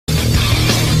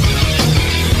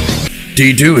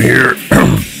D2 here,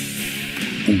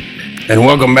 and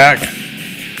welcome back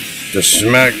to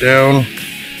Smackdown.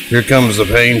 Here comes the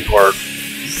pain, part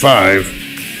 5,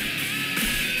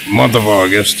 month of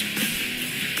August,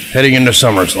 heading into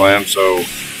SummerSlam, so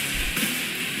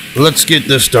let's get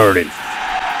this started.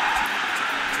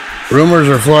 Rumors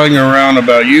are flying around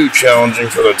about you challenging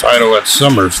for the title at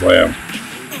SummerSlam.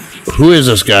 Who is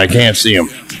this guy? I can't see him.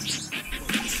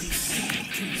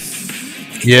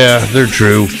 Yeah, they're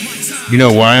true. You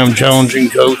know why I'm challenging,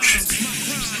 Coach?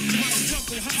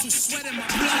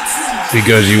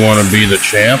 Because you want to be the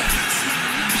champ?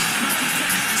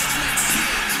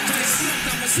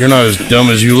 You're not as dumb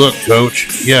as you look,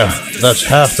 Coach. Yeah, that's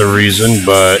half the reason,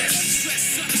 but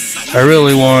I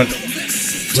really want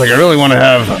to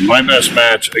have my best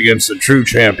match against a true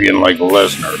champion like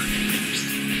Lesnar.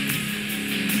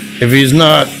 If he's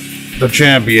not the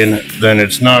champion, then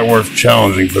it's not worth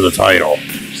challenging for the title.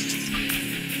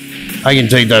 I can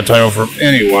take that title from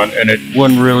anyone, and it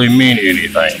wouldn't really mean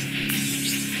anything.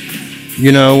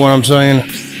 You know what I'm saying?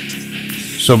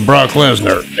 So Brock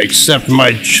Lesnar, accept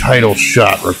my title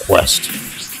shot request.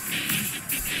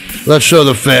 Let's show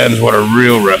the fans what a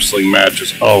real wrestling match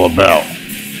is all about.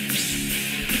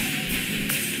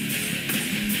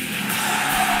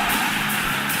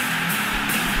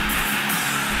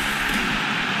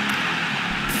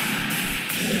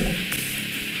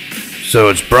 So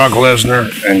it's Brock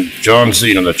Lesnar and John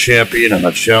Cena, the champion and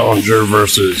the challenger,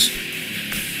 versus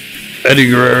Eddie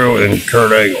Guerrero and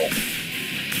Kurt Angle.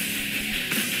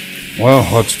 Well,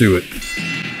 let's do it.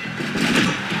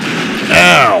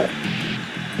 Ow!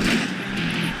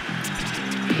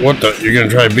 What the? You're gonna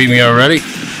try to beat me already?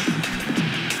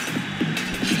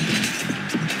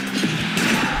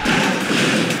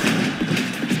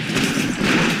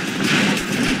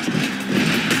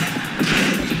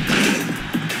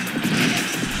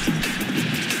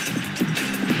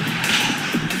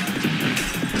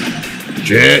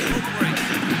 Shit.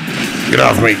 Get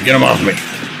off me. Get him off me.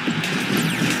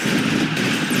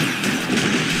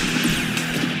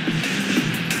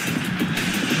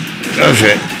 Oh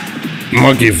shit.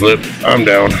 Monkey flip. I'm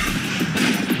down.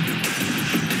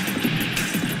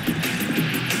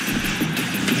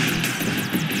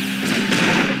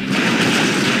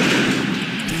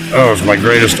 Oh, it's my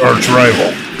greatest arch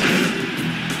rival.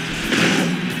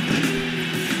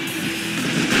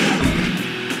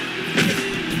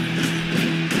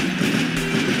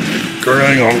 Kurt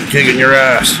Angle, I'm kicking your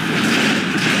ass.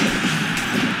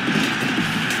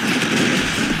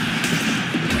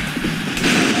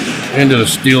 Into the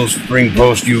steel spring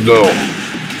post you go.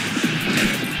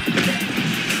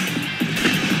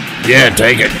 Yeah,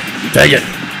 take it. Take it.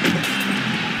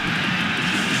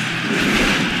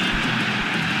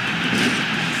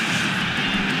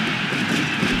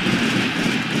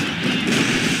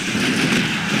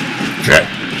 Shit.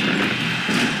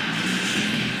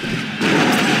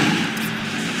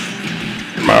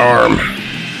 My arm.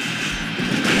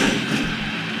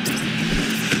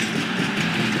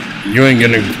 You ain't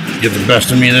gonna get the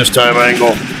best of me this time,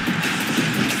 Angle.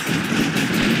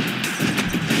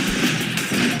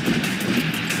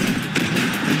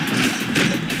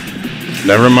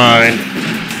 Never mind.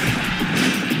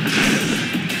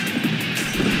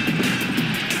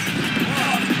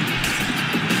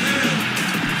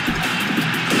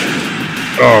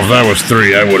 Oh, if that was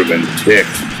 3, I would have been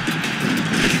ticked.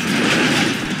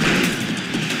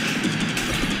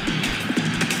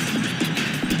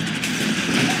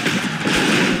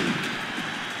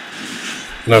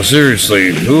 Now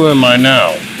seriously, who am I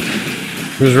now?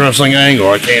 Who's wrestling Angle?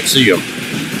 I can't see him.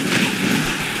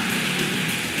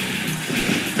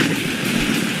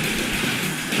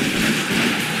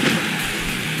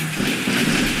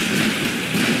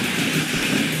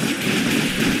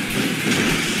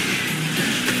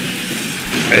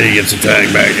 Eddie gets a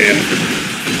tag back in.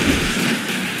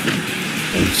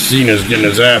 And Cena's getting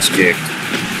his ass kicked.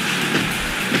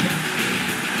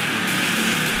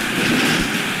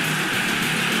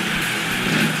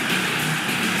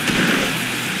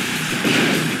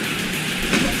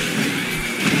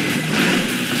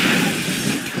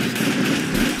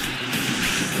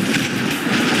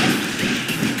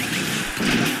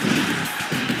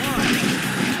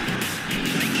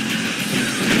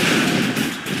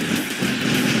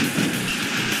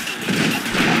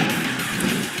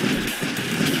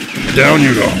 Down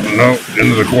you go. No,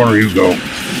 into the corner you go.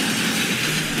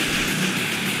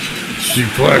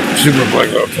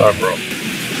 Superplex off top rope.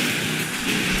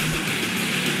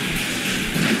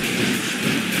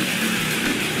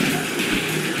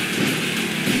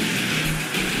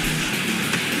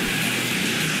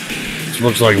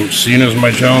 Looks like Cena's my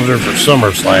challenger for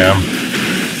SummerSlam.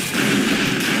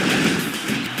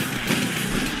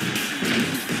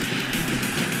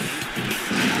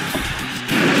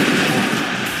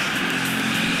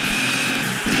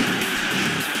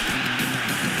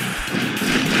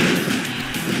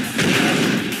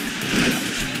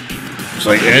 It's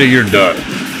like, Eddie, you're done.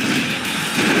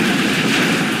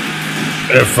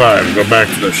 F5, go back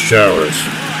to the showers.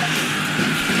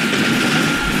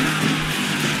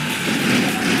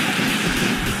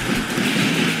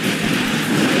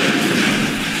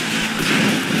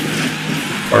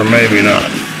 Or maybe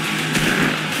not.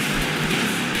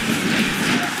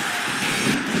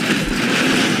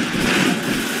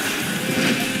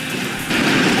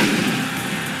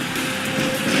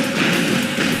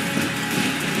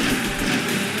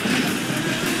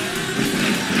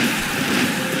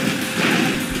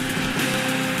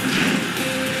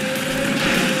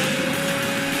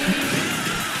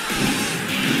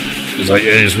 It's like,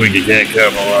 yeah, this week you can't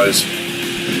capitalize.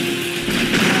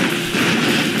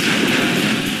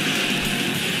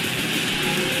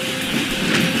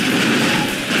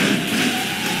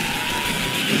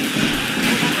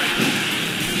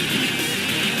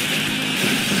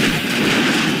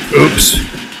 Oops.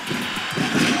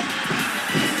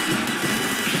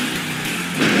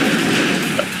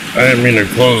 I didn't mean to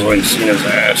clothesline Cena's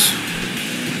ass.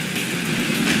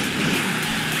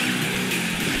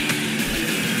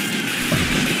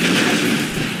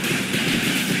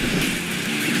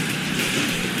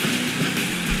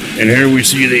 And here we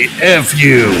see the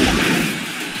FU.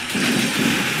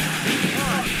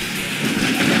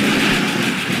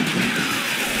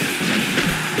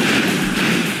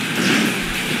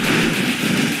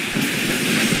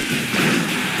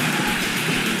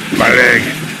 My leg.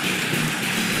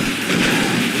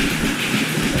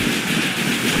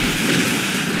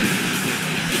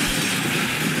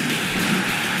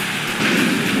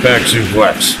 Back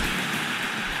suplex.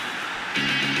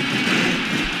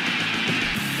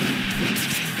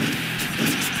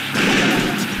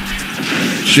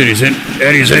 Shit,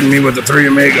 Eddie's hitting me with the three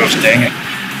amigos, dang it.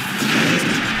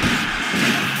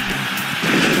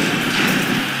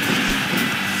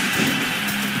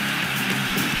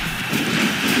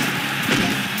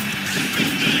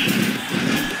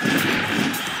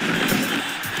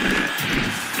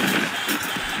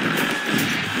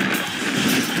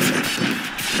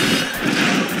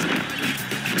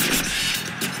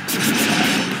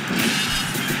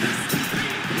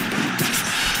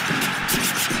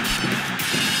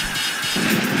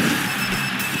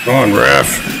 Come on,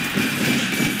 ref.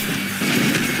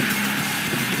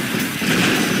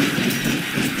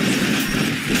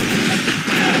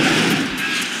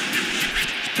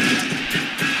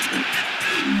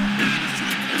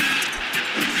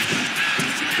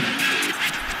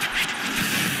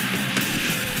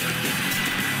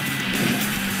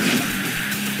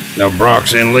 Now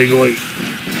Brock's in legally.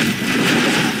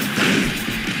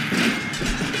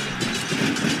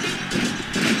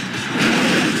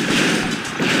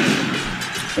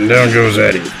 And down goes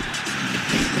Eddie.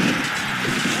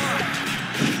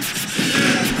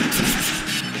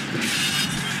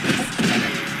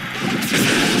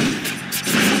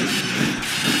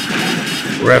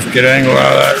 Ref get angle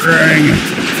out of that ring.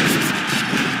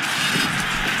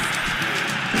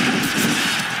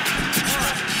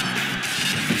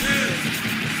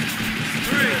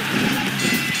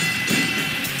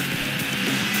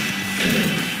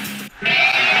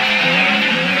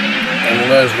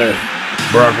 And Lesnar.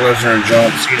 Brock Lesnar and John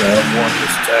Cena have won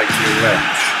this tag team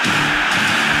match.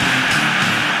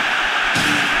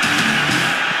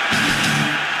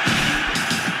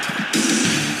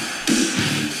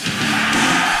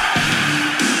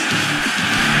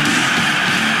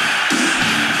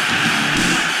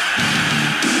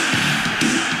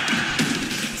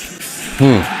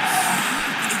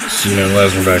 Cena and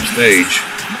Lesnar backstage.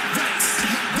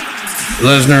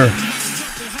 Lesnar,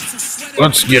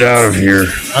 let's get out of here.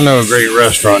 I know a great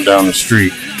restaurant down the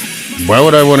street. Why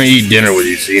would I want to eat dinner with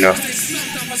you, Cena?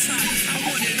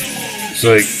 It's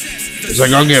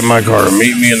like, I'll get in my car and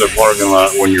meet me in the parking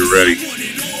lot when you're ready.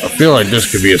 I feel like this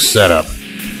could be a setup.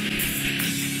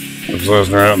 There's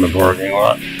Lesnar out in the parking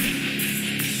lot.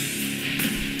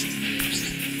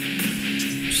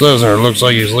 Lesnar looks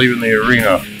like he's leaving the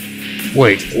arena.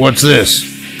 Wait, what's this?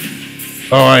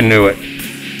 Oh, I knew it.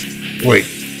 Wait.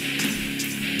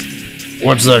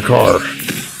 What's that car?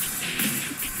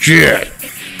 Shit.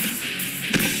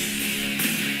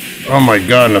 Oh my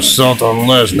god, an assault on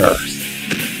Lesnar.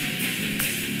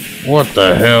 What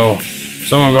the hell?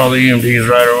 Someone call the EMTs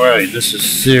right away. This is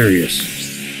serious.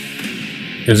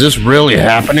 Is this really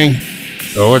happening?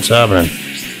 Oh, what's happening?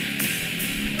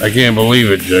 I can't believe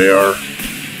it, JR.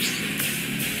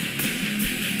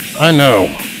 I know.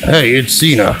 Hey, it's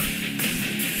Cena.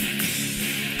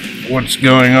 What's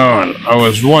going on? I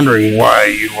was wondering why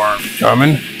you weren't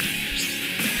coming.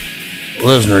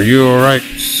 Lesnar, you alright?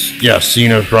 Yeah,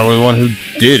 Cena's probably the one who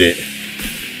did it.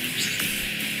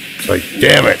 It's like,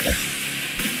 damn it.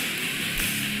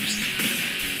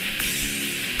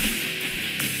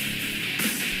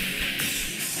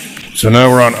 So now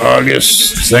we're on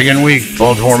August, second week,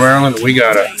 Baltimore, Maryland.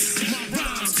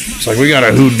 It's like we got a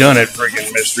whodunit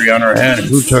freaking mystery on our hand.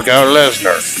 Who took out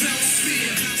Lesnar?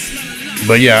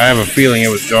 But yeah, I have a feeling it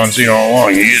was John Cena all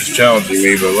along. He is challenging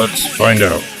me, but let's find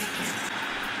out.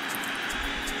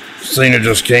 Cena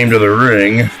just came to the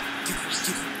ring.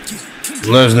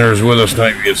 Lesnar is with us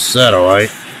tonight via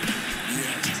satellite.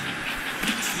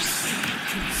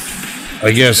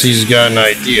 I guess he's got an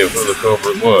idea of who the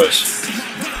culprit was.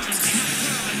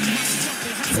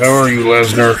 How are you,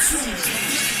 Lesnar?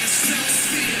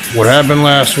 What happened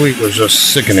last week was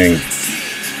just sickening.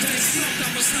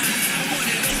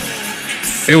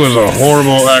 It was a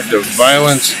horrible act of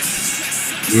violence.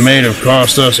 May have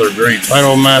cost us a great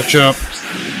title matchup.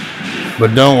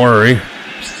 But don't worry.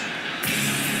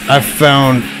 I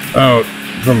found out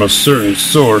from a certain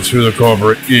source who the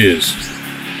culprit is.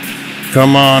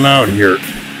 Come on out here,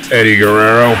 Eddie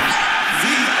Guerrero.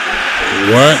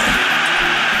 What?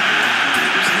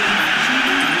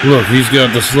 Look, he's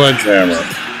got the sledgehammer.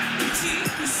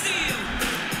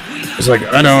 It's like,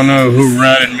 I don't know who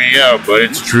ratted me out, but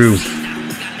it's true.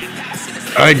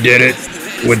 I did it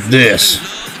with this.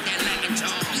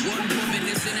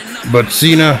 But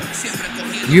Cena,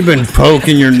 you've been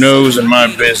poking your nose in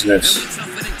my business.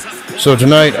 So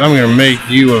tonight, I'm going to make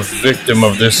you a victim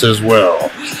of this as well.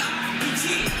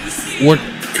 What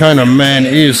kind of man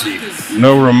is he?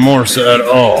 No remorse at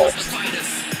all.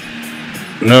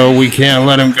 No, we can't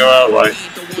let him go out like...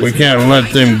 We can't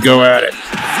let them go at it.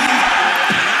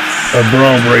 A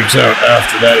brawl breaks out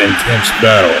after that intense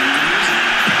battle.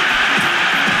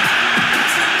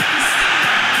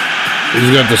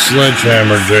 He's got the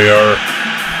sledgehammer, JR.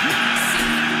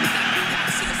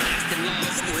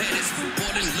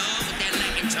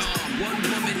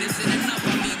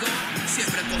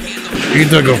 He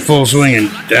took a full swing and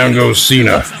down goes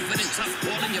Cena.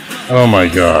 Oh my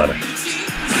God.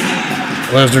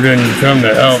 Lesnar didn't come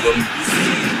to help him.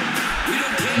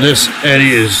 This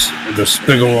Eddie is a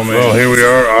despicable man. Well, here we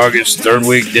are, August, third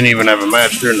week. Didn't even have a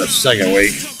match during the second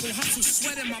week.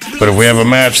 But if we have a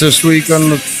match this week on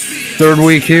the third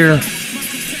week here,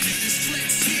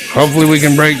 hopefully we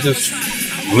can break this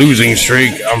losing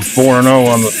streak. I'm 4-0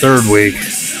 on the third week.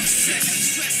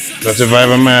 That's if I have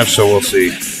a match, so we'll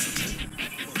see.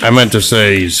 I meant to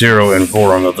say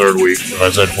 0-4 on the third week if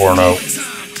I said 4-0.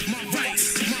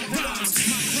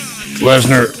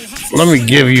 Lesnar, let me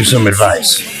give you some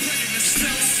advice.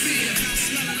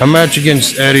 A match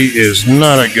against Eddie is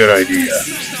not a good idea.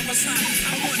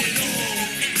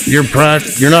 You're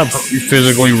not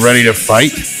physically ready to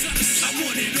fight.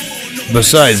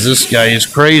 Besides, this guy is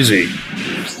crazy.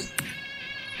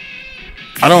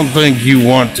 I don't think you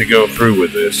want to go through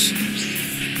with this.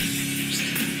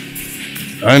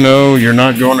 I know you're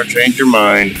not going to change your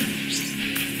mind.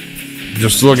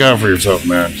 Just look out for yourself,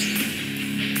 man.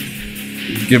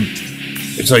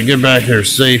 It's like get back here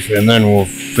safe, and then we'll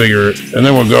figure it, and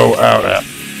then we'll go out.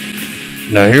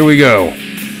 Now here we go.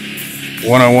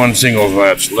 One-on-one singles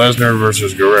match, Lesnar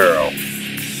versus Guerrero.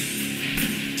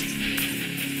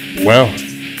 Well,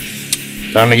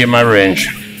 time to get my revenge.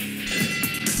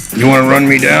 You want to run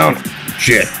me down?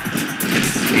 Shit.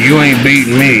 You ain't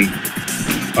beating me.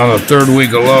 On the third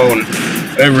week alone,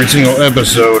 every single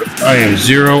episode, I am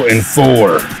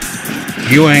 0-4.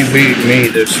 You ain't beating me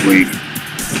this week.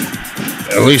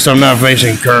 At least I'm not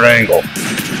facing Kurt Angle.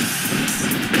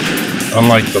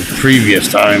 Unlike the previous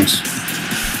times.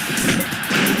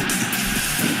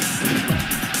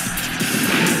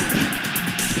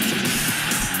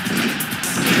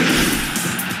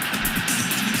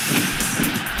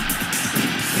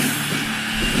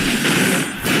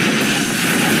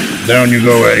 Down you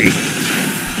go, Eddie.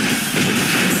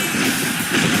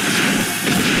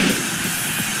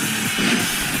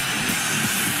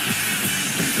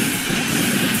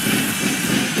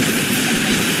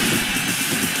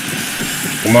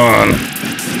 Come on.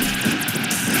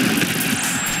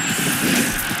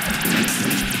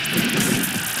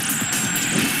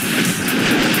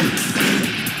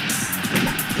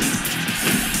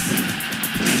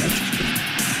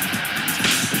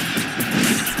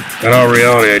 In all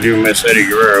reality, I do miss Eddie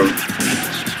Guerrero.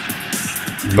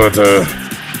 But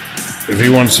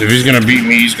if he's gonna beat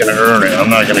me, he's gonna earn it. I'm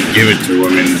not gonna give it to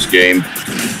him in this game.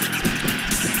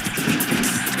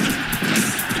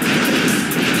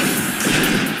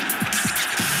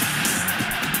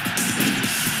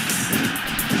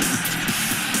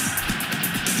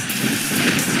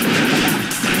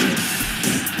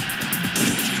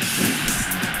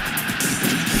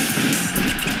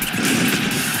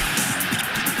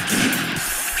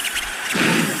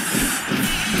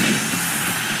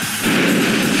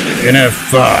 and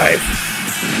F5.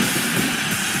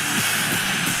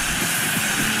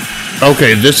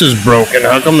 Okay, this is broken.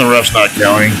 How come the ref's not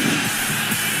counting?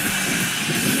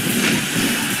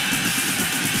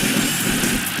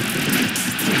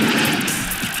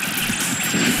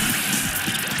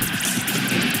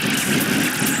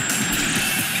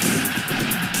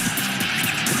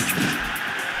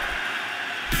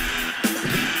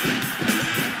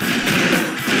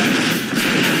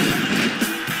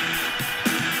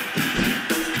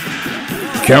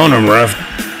 Count him, ref.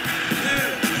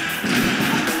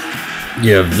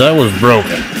 Yeah, that was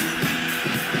broken.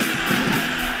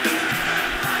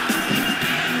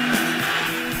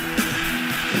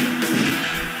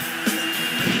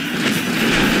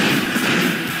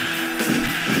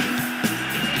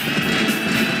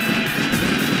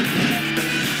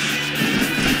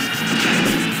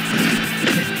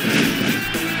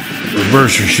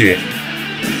 Reverse your shit.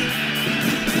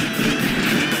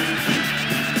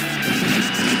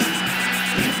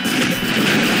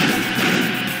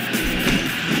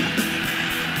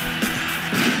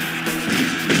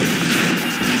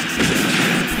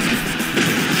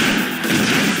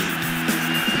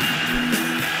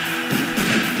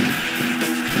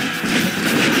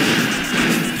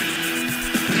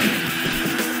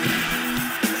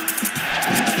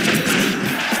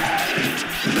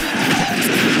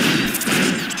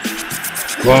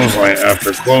 Clothesline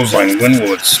after clothesline. When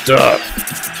will it stop?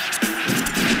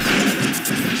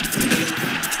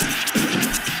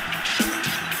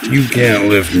 You can't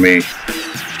lift me.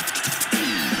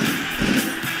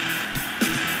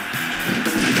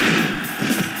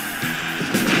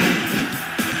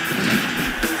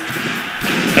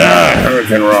 Ah,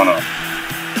 Hurricane Rana.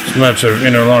 This match I've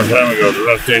ended a long time ago. The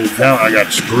ref didn't count. I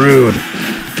got screwed.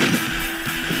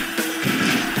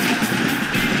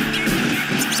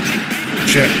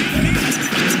 Check.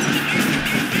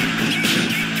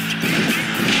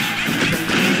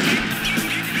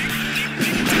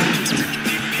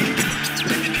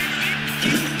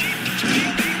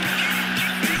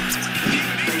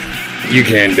 You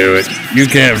can't do it. You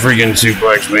can't freaking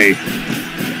suplex me.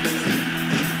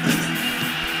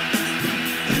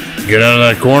 Get out of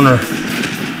that corner.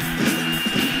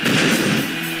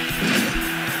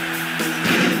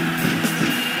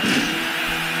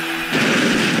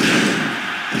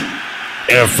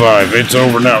 F5, it's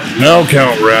over now. No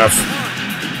count, ref.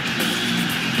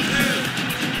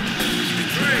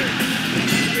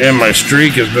 And my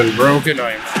streak has been broken.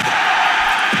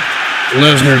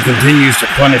 Lesnar continues to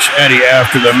punish Eddie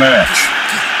after the match.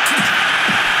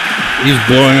 He's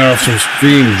blowing off some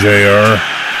steam, JR.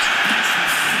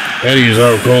 Eddie's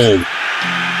out cold.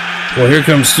 Well, here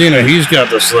comes Cena. He's got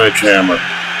the sledgehammer.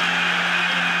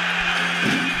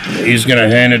 He's going to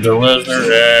hand it to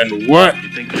Lesnar, and what?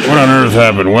 What on earth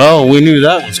happened? Well, we knew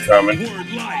that was coming.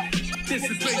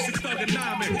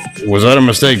 Was that a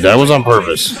mistake? That was on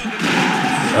purpose.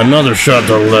 Another shot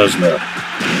to Lesnar.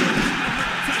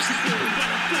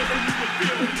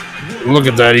 Look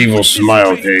at that evil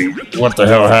smile, King. What the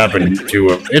hell happened to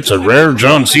him? It's a rare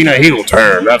John Cena heel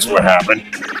turn. That's what happened.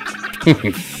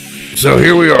 So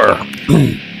here we are.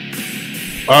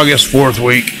 August 4th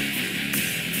week.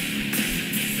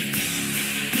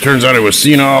 Turns out it was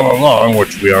Cena all along,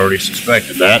 which we already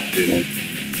suspected that. Didn't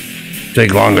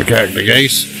take long to crack the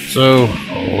case. So,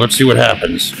 let's see what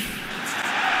happens.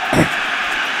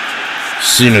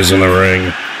 Cena's in the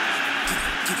ring.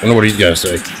 I wonder what he's got to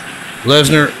say.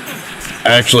 Lesnar,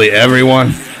 actually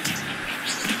everyone,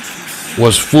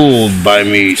 was fooled by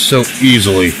me so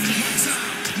easily.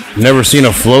 Never seen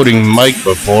a floating mic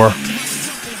before.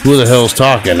 Who the hell's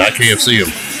talking? I can't see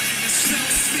him.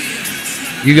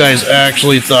 You guys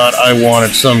actually thought I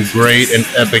wanted some great and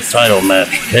epic title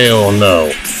match. Hell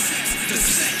no.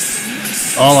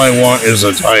 All I want is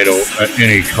a title at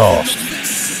any cost.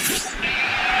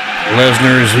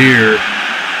 Lesnar is here.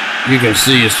 You can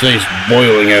see his face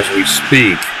boiling as we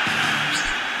speak.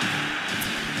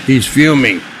 He's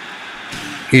fuming.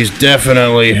 He's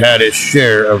definitely had his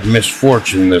share of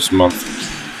misfortune this month.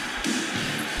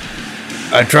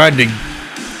 I tried to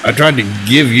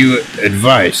give you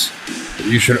advice.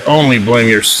 You should only blame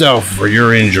yourself for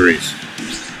your injuries.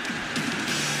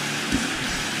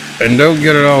 And don't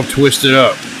get it all twisted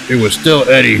up. It was still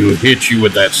Eddie who hit you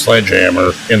with that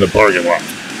sledgehammer in the parking lot.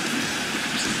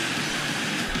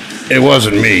 It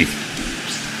wasn't me.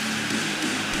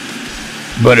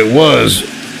 But it was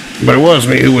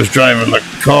me who was driving the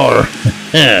car.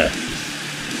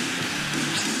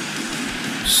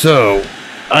 So,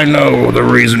 I know the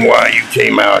reason why you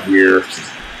came out here.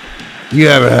 You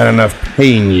haven't had enough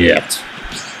pain yet.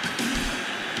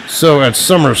 So at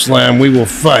SummerSlam, we will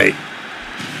fight.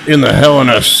 in the Hell in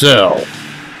a Cell.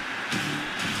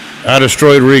 I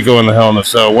destroyed Rico in the Hell in a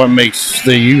Cell. What makes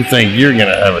you think you're going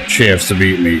to have a chance to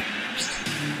beat me?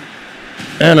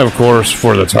 And of course,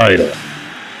 for the title.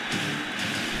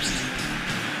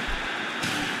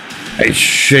 A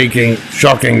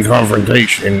shocking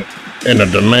confrontation in a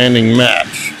demanding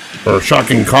match. Or a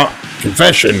shocking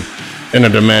confession in a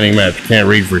demanding match. Can't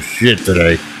read for shit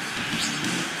today.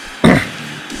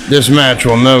 This match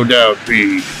will no doubt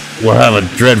will have a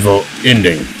dreadful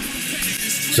ending.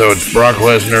 So it's Brock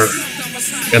Lesnar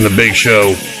and the Big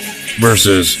Show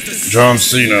versus John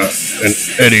Cena and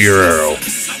Eddie Guerrero.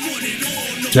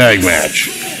 Tag match.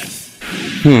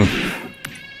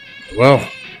 Well,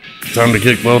 time to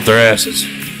kick both their asses.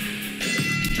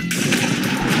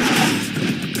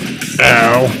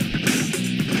 Ow.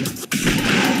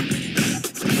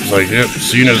 It's like, yep,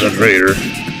 Cena's a traitor.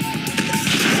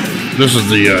 This is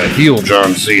the heel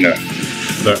John Cena.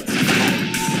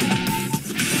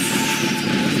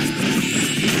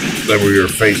 That we were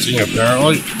facing,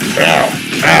 apparently. Ow,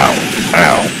 ow,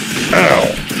 ow,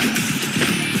 ow.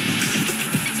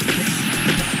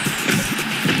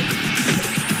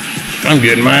 I'm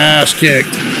getting my ass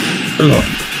kicked. Ugh.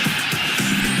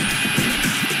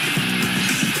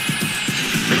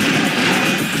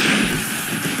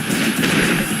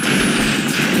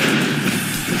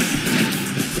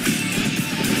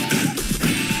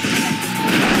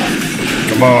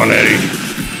 Come on, Eddie.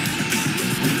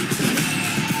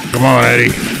 Come on,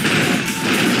 Eddie.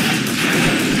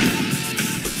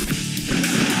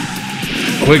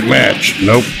 Quick match.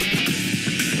 Nope.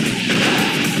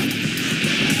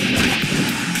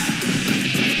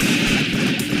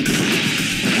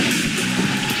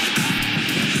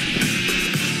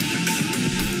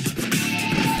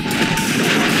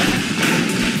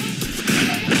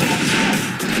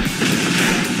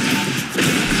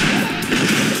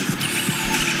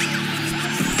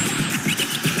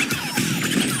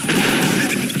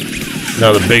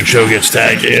 Now the Big Show gets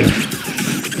tagged in.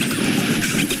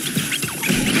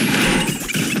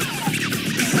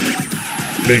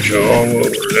 Big Show all over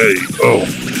Eddie. Oh.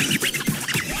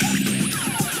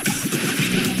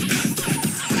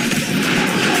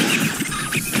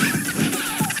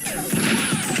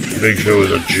 Big Show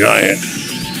is a giant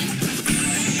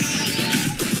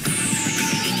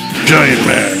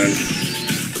man, and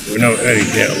we know Eddie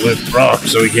can't lift Brock,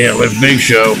 so he can't lift Big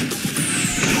Show.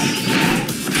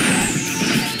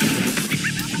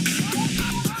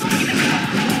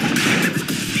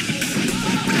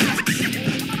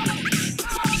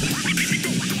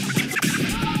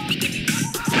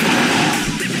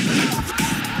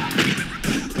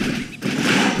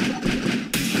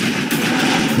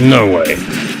 No way.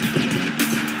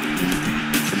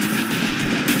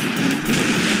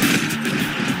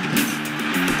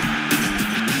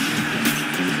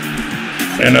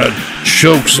 And a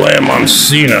choke slam on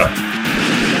Cena.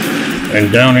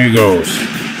 And down he goes.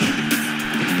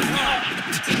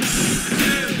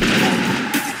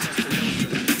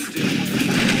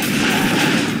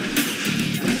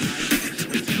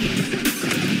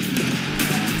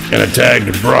 And a tag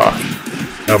to Brock.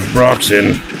 Now Brock's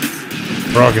in.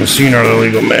 Brock and Cena are the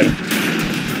legal men.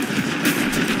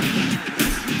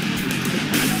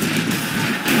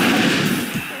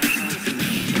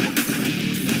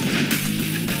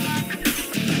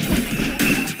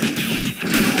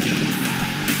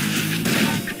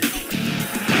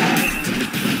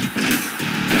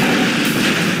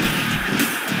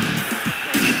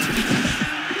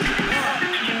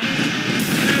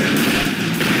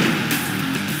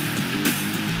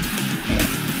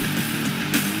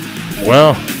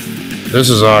 Well, this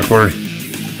is awkward.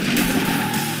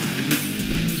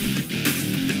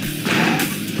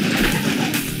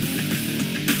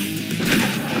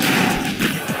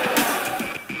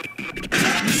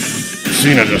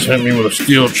 Cena just hit me with a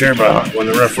steel chair when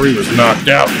the referee was knocked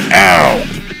out. Ow!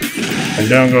 And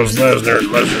down goes Lesnar, and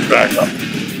Lesnar's back up.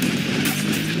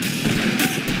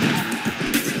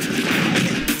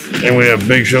 And we have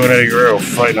Big Show and Eddie Guerrero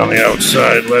fighting on the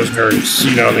outside. Lesnar and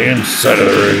Cena on the inside of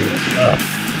the ring.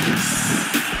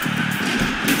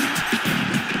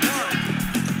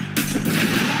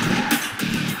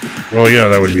 Well, yeah,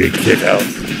 that would be a kick out.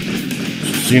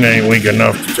 Cena ain't weak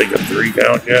enough to take a 3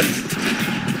 count yet.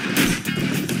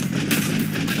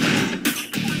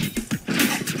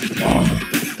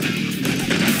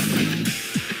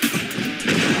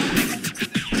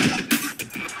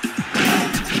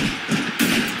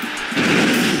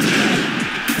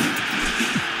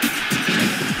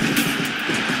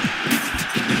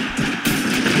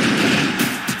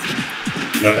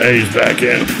 Now Eddie's back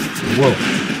in. Whoa.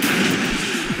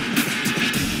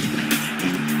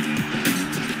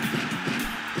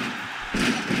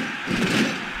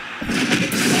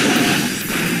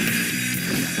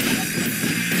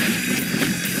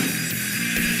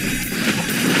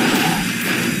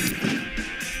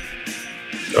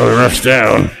 Oh, the ref's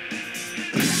down.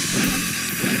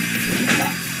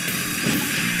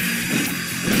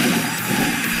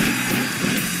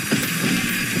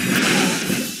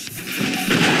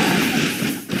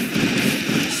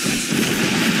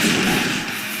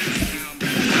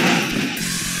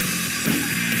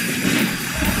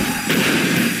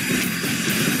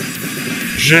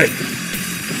 Shit.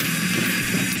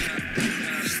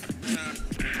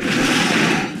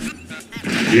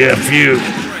 Yeah, phew.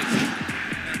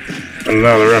 And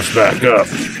now the ref's back up.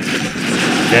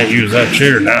 Can't use that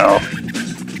chair now.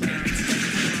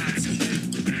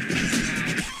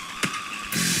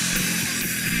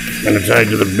 Gonna tag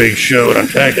to the Big Show and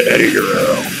attack Eddie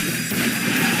Guerrero.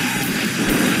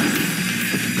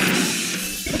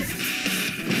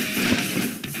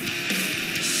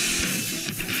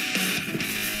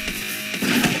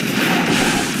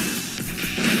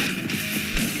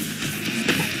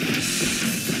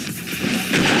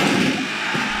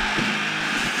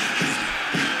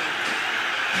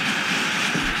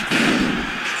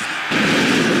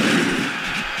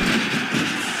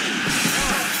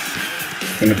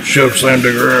 And the choke slam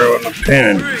to Guerrero in the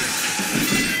pin.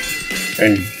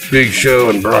 And Big Show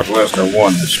and Brock Lesnar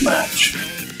won this match.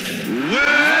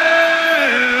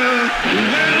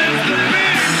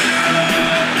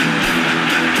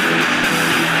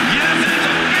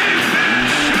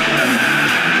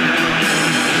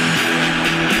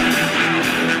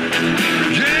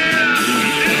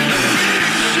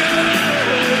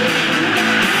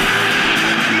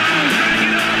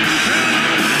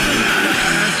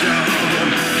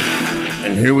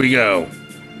 And here we go.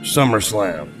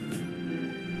 SummerSlam.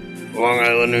 Long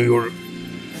Island, New York.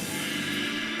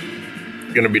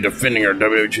 Going to be defending our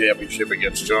WWE Championship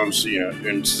against John Cena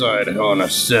inside Hell in a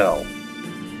Cell.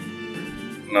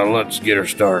 Now let's get her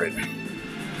started.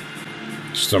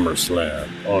 SummerSlam,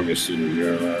 August in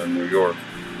New York.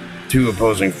 Two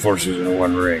opposing forces in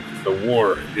one ring. The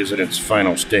war is in its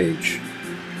final stage.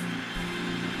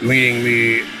 Meeting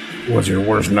me was your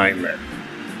worst nightmare.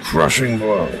 Crushing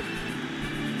blow.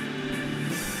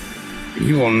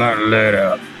 You will not let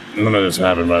up. None of this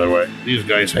happened, by the way. These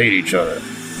guys hate each other.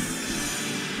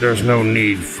 There's no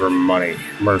need for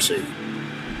mercy.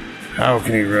 How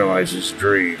can he realize his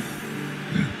dream?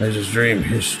 As his dream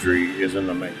history is in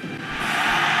the making.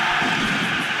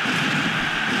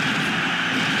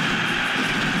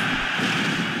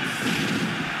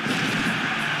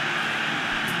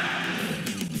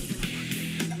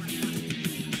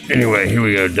 Anyway, here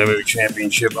we go. WWE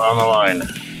Championship on the line.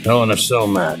 Hell in a Cell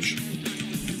match.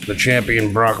 The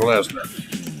champion Brock Lesnar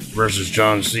versus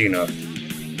John Cena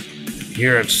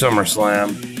here at SummerSlam.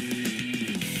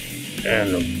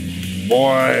 And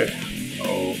boy,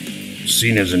 oh,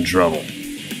 Cena's in trouble.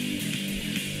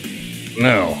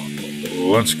 Now,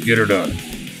 let's get her done.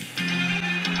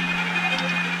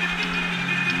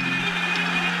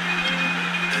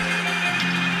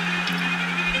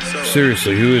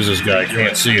 Seriously, who is this guy? I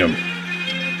can't see him.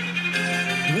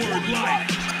 Word life.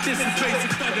 This is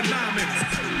basic thugonomics.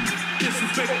 This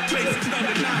is basic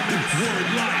thugonomics. Word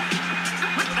life.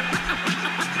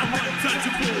 I'm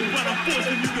untouchable, but I'm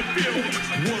forcing you to feel.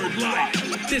 Word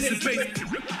life. This is basic.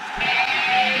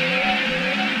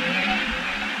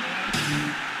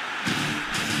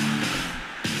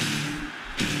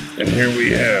 And here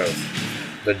we have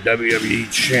the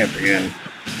WWE Champion,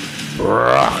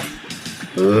 Brock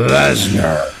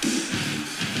Lesnar.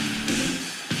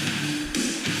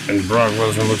 And Brock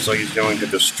Lesnar looks like he's going to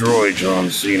destroy John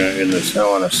Cena in this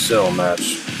Hell in a Cell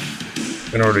match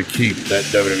in order to keep that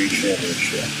WWE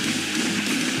Championship.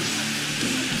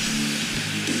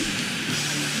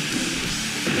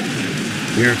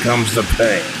 Here comes the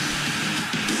pain.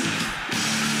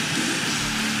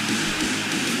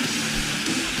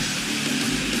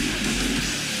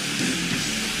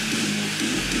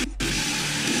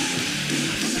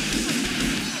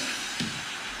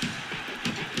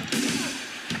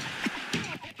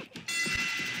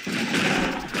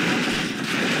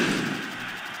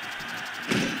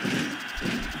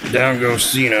 Down goes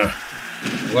Cena.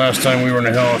 Last time we were in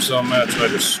a Hell in a Cell match, I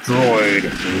destroyed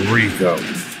Rico.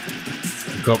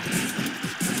 A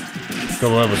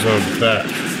couple episodes back.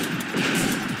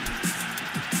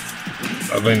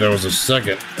 I think that was the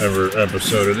second ever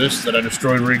episode of this that I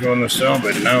destroyed Rico in the cell,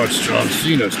 but now it's John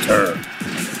Cena's turn.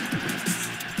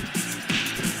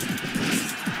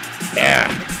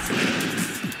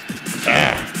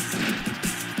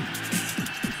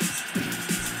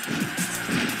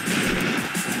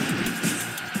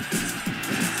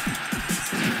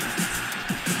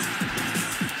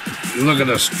 Look at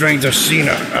the strength of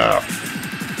Cena.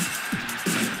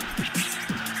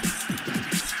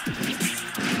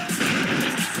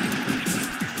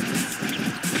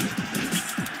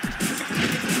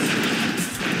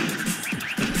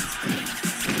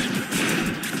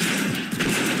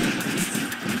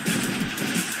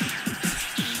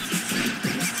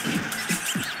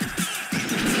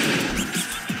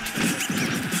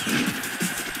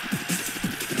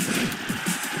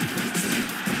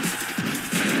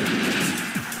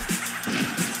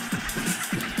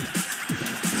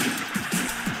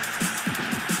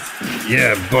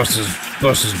 Yeah, bust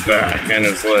his back and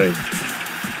his leg.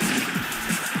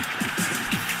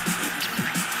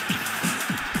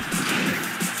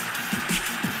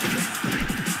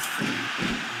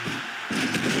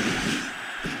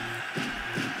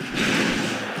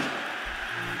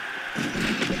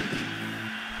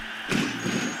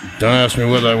 Don't ask me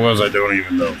what that was, I don't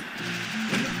even know.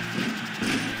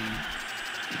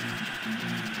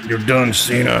 You're done,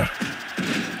 Cena.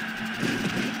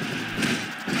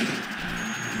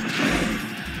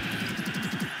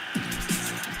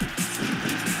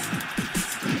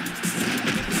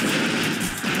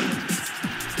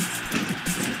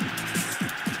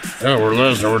 Yeah, we're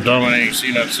Lesnar. We're dominating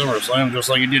Cena at SummerSlam just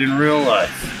like he did in real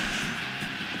life.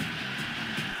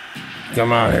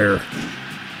 Come out here.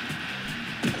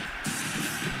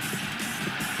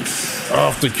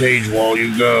 Off the cage wall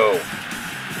you go.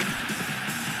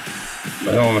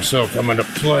 The Hell in a Cell come into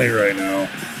play right now.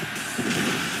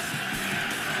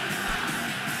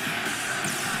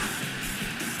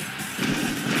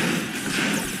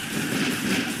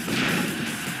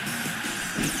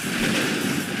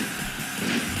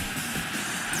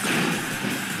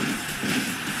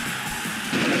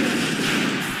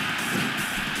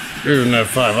 Here's an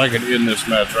F5. I could end this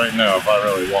match right now if I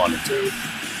really wanted to.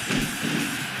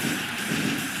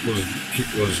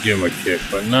 We'll just give him a kick,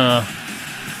 but nah.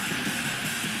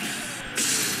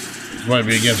 This might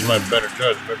be against my better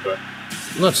judgment, but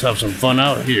let's have some fun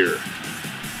out here.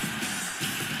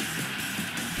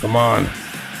 Come on.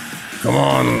 Come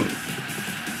on.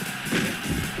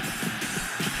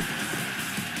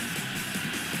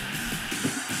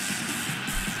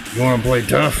 You want to play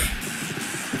tough?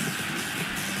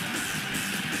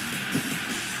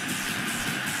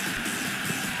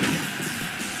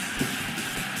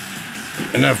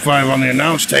 And that 5 on the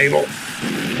announce table.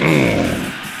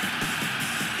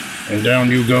 And down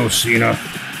you go, Cena.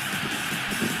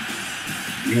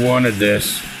 You wanted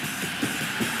this.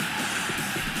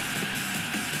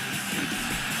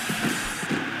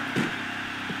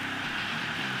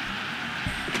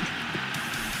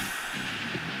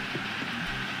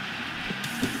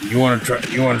 You want to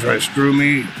try to screw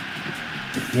me?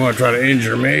 You want to try to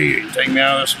injure me and take me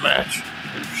out of this match?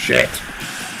 Shit.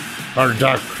 Hard to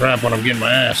talk crap when I'm getting my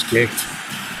ass kicked.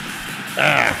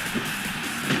 Ah.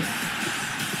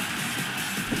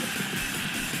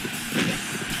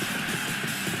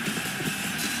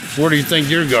 Where do you think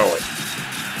you're going?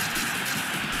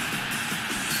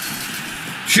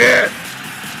 Shit!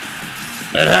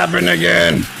 That happened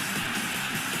again.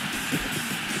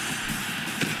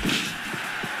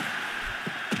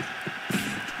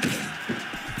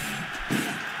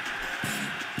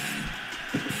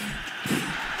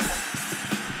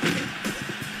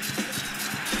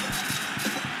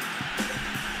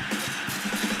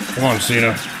 Come on,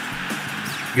 Cena.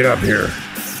 Get up here.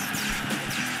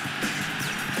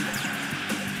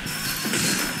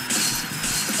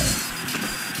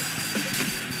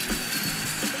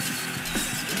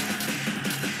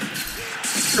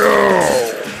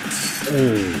 Oh.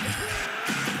 Ooh.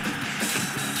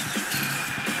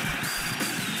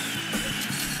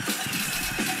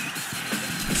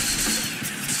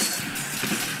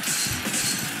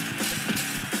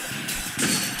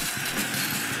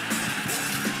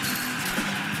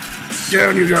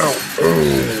 Down you go.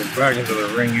 Oh, back into the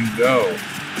ring you go.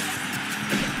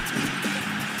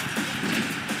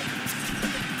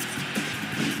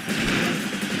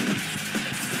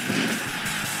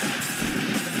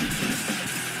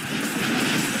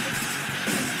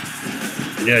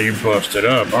 Yeah, you busted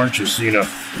up, aren't you, Cena?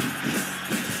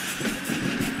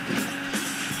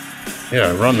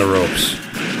 Yeah, run the ropes.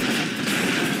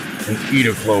 And eat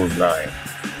a clothesline.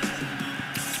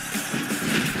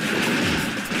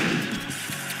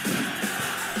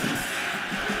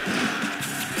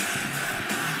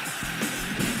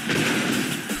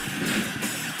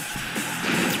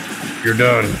 You're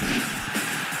done.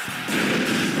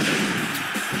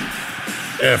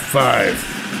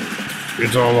 F5.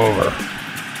 It's all over.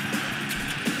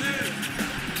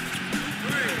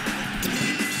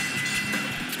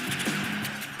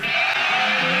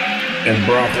 And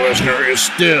Brock Lesnar is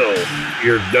still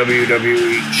your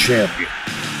WWE champion.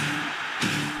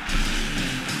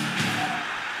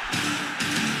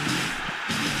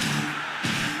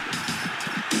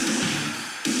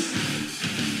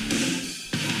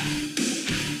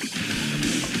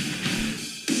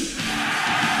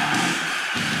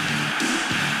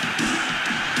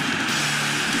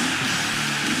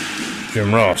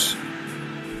 Jim Ross.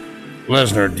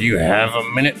 Lesnar, do you have a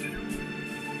minute?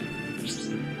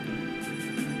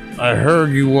 I heard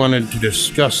you wanted to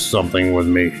discuss something with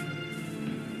me.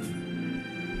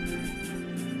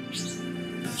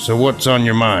 So what's on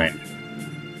your mind?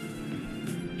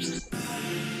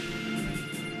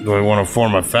 Do I want to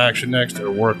form a faction next or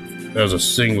work as a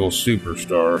single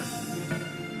superstar?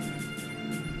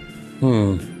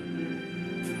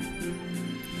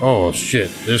 Oh shit,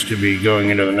 this could be going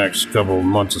into the next couple of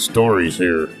months of stories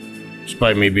here.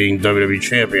 Despite me being WWE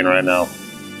champion right now.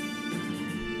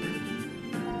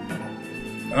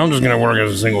 I'm just gonna work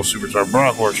as a single superstar.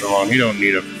 Brock works alone, he don't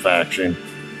need a faction.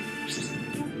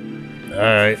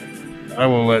 Alright, I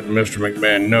will let Mr.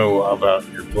 McMahon know about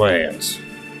your plans.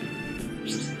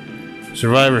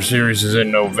 Survivor Series is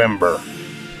in November.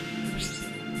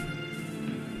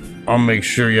 I'll make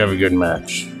sure you have a good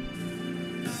match.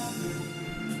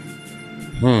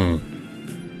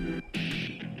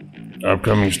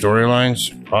 Upcoming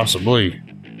storylines? Possibly.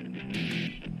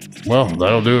 Well,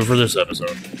 that'll do it for this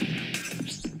episode.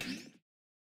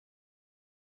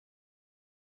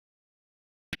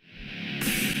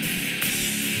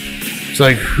 It's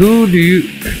like, who do you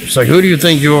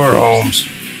think you are, Holmes?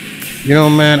 You know,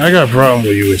 man, I got a problem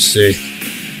with you, see.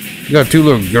 You got two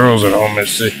little girls at home,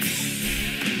 see.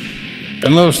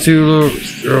 And those two little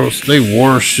girls, they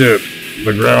worship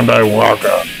the ground I walk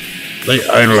on. They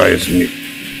idolize me.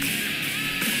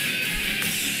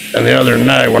 And the other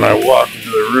night when I walked into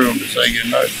the room to say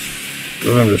goodnight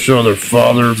for them to show their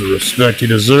father the respect he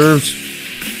deserves,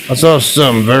 I saw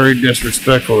something very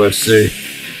disrespectful, let's see.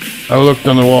 I looked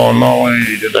on the wall and not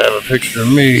only did they have a picture of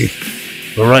me,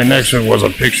 but right next to it was a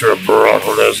picture of Brock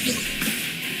Lesnar.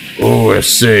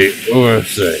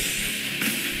 USA.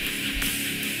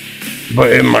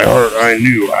 But in my heart, I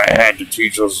knew I had to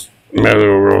teach those little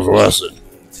girls a lesson.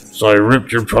 So I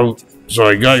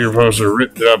got your poster,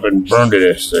 ripped it up, and burned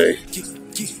it, SA.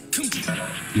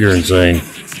 You're insane.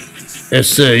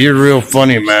 SA, you're real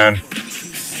funny, man.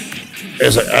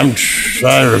 SA, I'm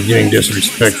tired of getting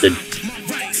disrespected.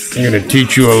 I'm gonna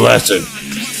teach you a lesson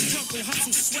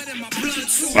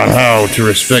on how to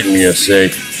respect me, SA.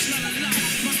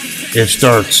 It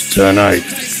starts tonight.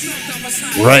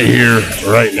 Right here,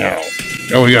 right now.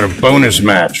 Oh, we got a bonus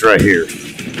match right here.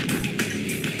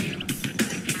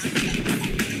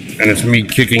 And it's me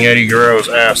kicking Eddie Guerrero's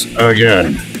ass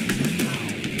again.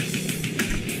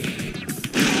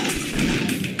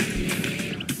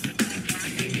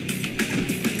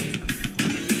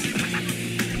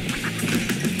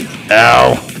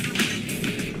 Ow.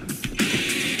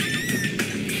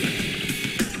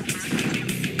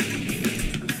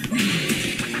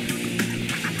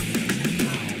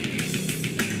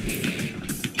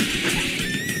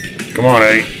 Come on,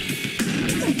 Eddie.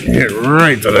 Hit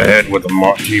right to the head with the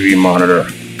TV monitor.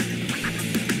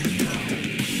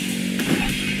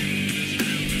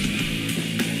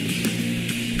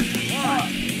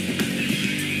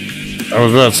 I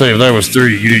was about to say, if that was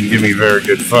 3, you didn't give me a very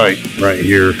good fight right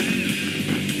here.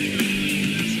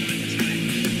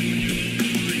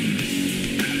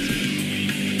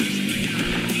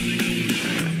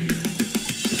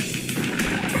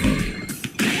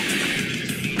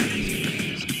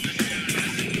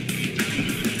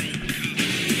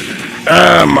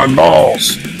 Ah, my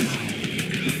balls.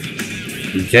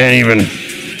 You can't even.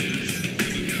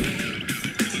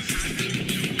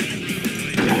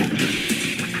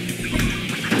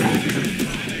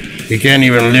 He can't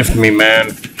even lift me,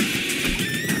 man.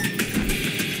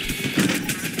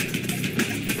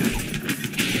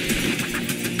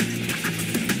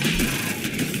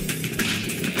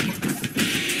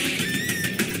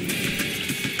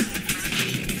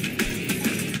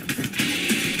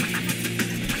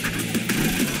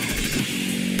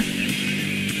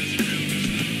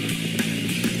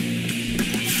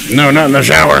 No, not in the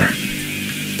shower.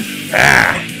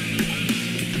 Ah.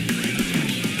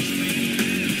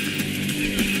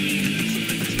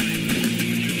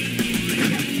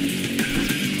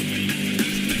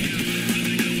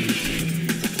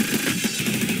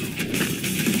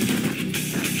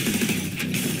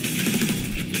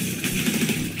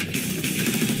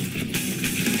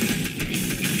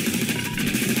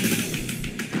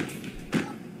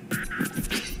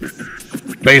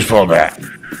 Baseball bat.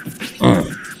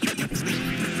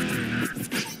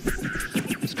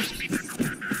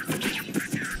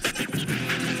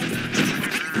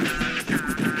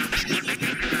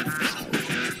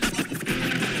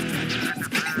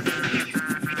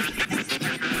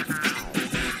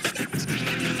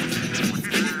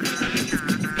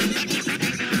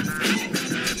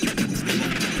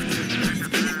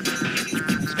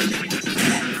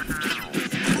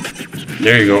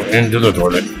 There you go, into the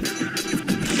toilet.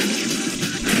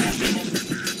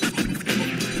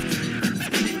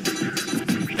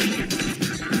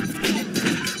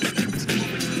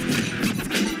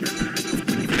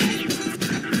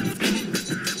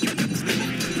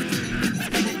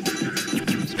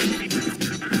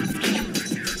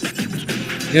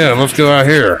 Yeah, let's go out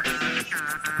here.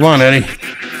 Come on, Eddie.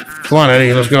 Come on,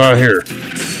 Eddie. Let's go out here.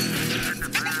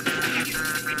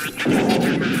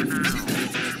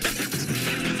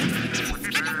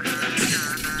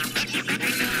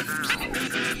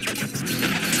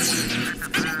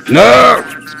 No!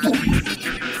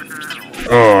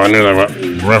 Oh, I knew that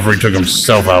referee took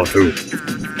himself out, too.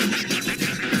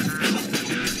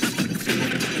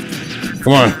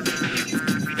 Come on.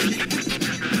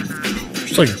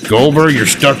 It's like Goldberg, you're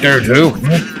stuck there, too.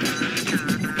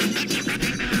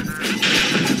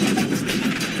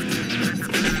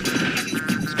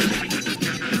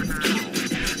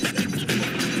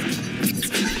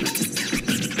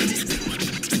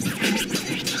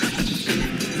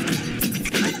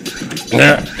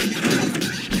 Yeah.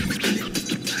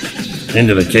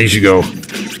 Into the case you go.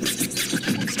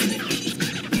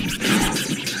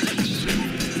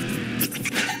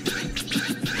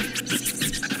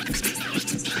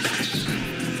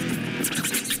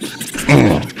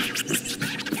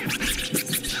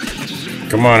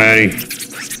 Come on, Eddie.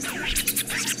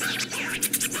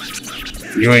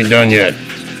 You ain't done yet.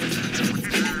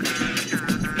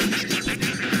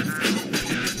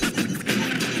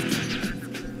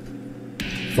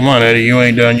 Come on, Eddie, you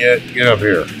ain't done yet. Get up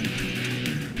here.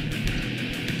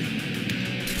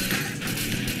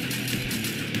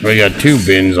 We got 2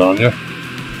 bins on you.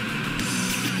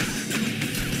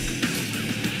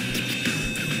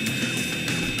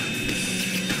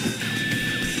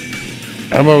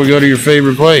 How about we go to your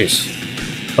favorite place?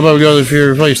 How about we go to your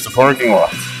favorite place, the parking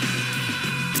lot?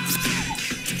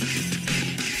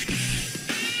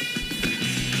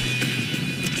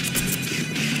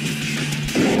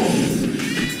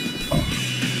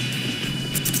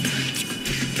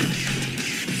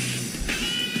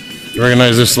 You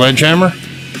recognize this sledgehammer?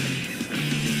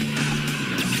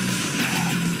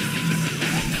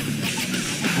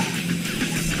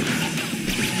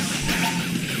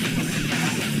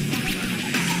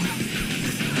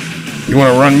 You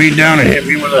want to run me down and hit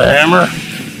me with a hammer?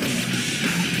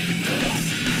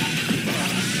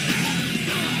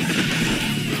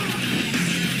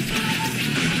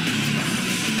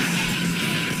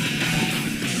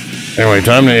 Anyway,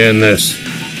 time to end this.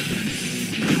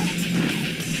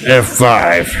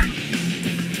 F5.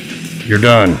 You're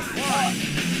done. 1,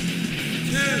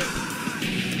 2,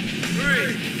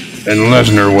 3. And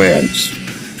Lesnar wins.